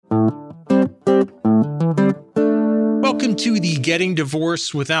Welcome to the Getting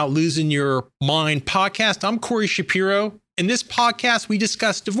Divorced Without Losing Your Mind podcast. I'm Corey Shapiro. In this podcast, we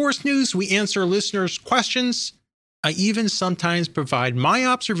discuss divorce news. We answer listeners' questions. I even sometimes provide my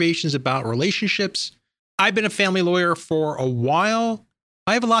observations about relationships. I've been a family lawyer for a while.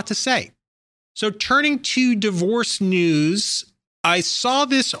 I have a lot to say. So turning to divorce news, I saw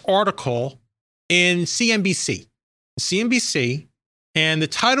this article in CNBC, and the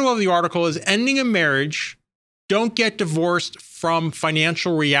title of the article is Ending a Marriage, Don't Get Divorced from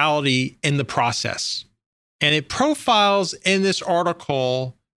Financial Reality in the Process. And it profiles in this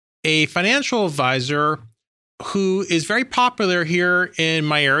article a financial advisor who is very popular here in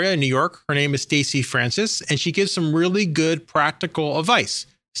my area in New York. Her name is Stacey Francis, and she gives some really good practical advice.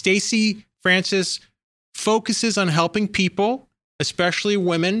 Stacey Francis focuses on helping people, especially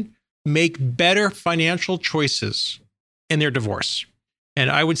women, make better financial choices in their divorce. And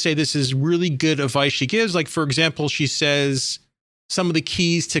I would say this is really good advice she gives. Like, for example, she says some of the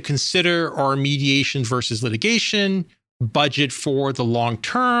keys to consider are mediation versus litigation, budget for the long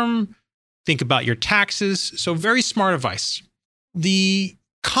term, think about your taxes. So very smart advice. The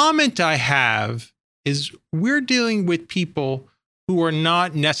comment I have is we're dealing with people who are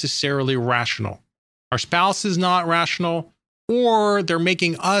not necessarily rational. Our spouse is not rational, or they're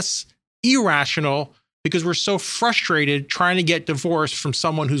making us irrational because we're so frustrated trying to get divorced from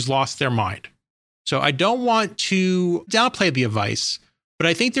someone who's lost their mind. So I don't want to downplay the advice, but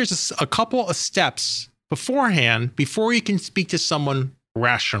I think there's a couple of steps beforehand before you can speak to someone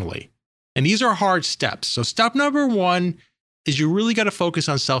rationally. And these are hard steps. So step number one is you really got to focus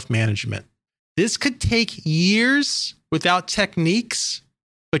on self-management. This could take years without techniques,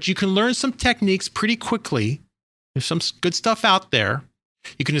 but you can learn some techniques pretty quickly. There's some good stuff out there.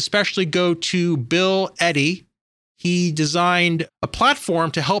 You can especially go to Bill Eddy. He designed a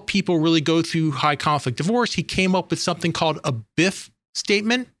platform to help people really go through high conflict divorce. He came up with something called a BIF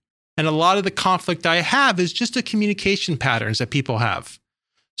statement. And a lot of the conflict I have is just the communication patterns that people have.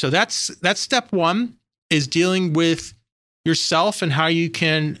 So that's step one, is dealing with yourself and how you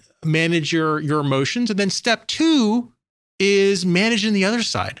can manage your emotions. And then step two is managing the other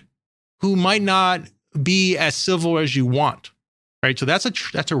side, who might not be as civil as you want. Right. So that's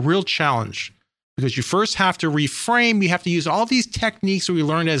a real challenge, because you first have to reframe. You have to use all these techniques that we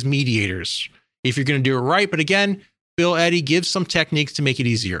learned as mediators if you're going to do it right. But again, Bill Eddy gives some techniques to make it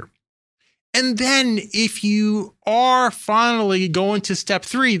easier. And then if you are finally going to step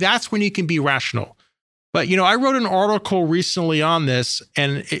three, that's when you can be rational. But, I wrote an article recently on this,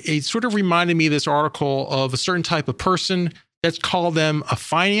 and it sort of reminded me of this article of a certain type of person. Let's call them a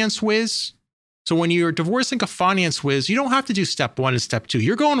finance whiz. So when you're divorcing a finance whiz, you don't have to do step one and step two.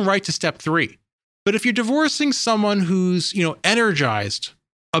 You're going right to step three. But if you're divorcing someone who's, energized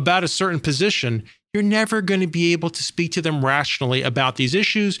about a certain position, you're never going to be able to speak to them rationally about these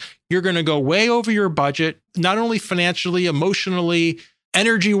issues. You're going to go way over your budget, not only financially, emotionally,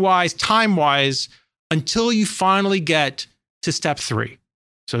 energy-wise, time-wise, until you finally get to step three.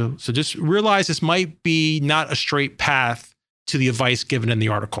 So just realize this might be not a straight path to the advice given in the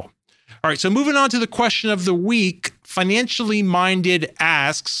article. All right, so moving on to the question of the week, Financially Minded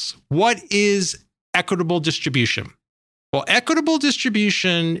asks, what is equitable distribution? Well, equitable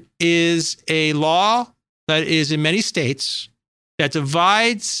distribution is a law that is in many states that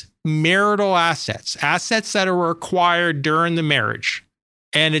divides marital assets that are acquired during the marriage.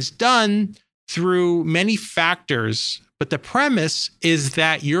 And it's done through many factors, but the premise is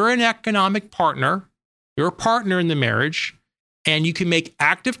that you're an economic partner, you're a partner in the marriage, and you can make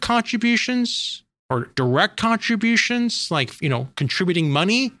active contributions or direct contributions, like, contributing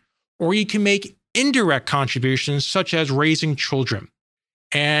money, or you can make indirect contributions, such as raising children.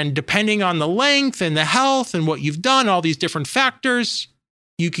 And depending on the length and the health and what you've done, all these different factors,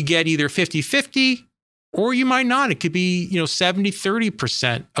 you could get either 50-50, or you might not. It could be,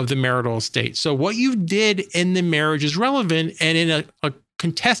 70-30% of the marital estate. So what you did in the marriage is relevant. And in a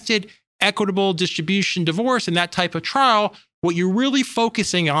contested equitable distribution divorce and that type of trial, what you're really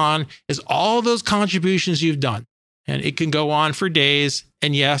focusing on is all those contributions you've done. And it can go on for days.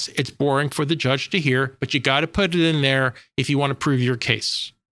 And yes, it's boring for the judge to hear, but you got to put it in there if you want to prove your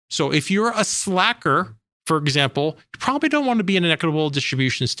case. So if you're a slacker, for example, you probably don't want to be in an equitable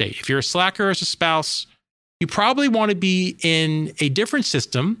distribution state. If you're a slacker as a spouse, you probably want to be in a different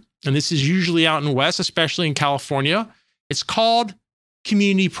system. And this is usually out in the West, especially in California. It's called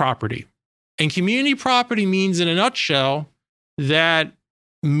community property. And community property means, in a nutshell, that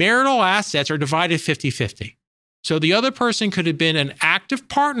marital assets are divided 50-50. So the other person could have been an active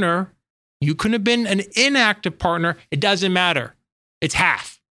partner. You could have been an inactive partner. It doesn't matter. It's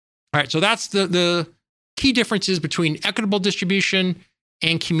half. All right. So that's the key differences between equitable distribution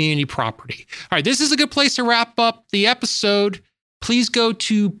and community property. All right, this is a good place to wrap up the episode. Please go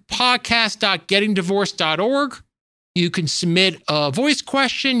to podcast.gettingdivorced.org. You can submit a voice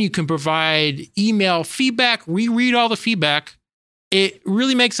question. You can provide email feedback. We read all the feedback. It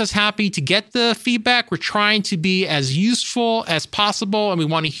really makes us happy to get the feedback. We're trying to be as useful as possible, and we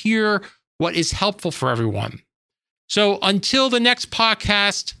want to hear what is helpful for everyone. So until the next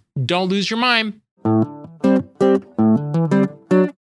podcast, don't lose your mind.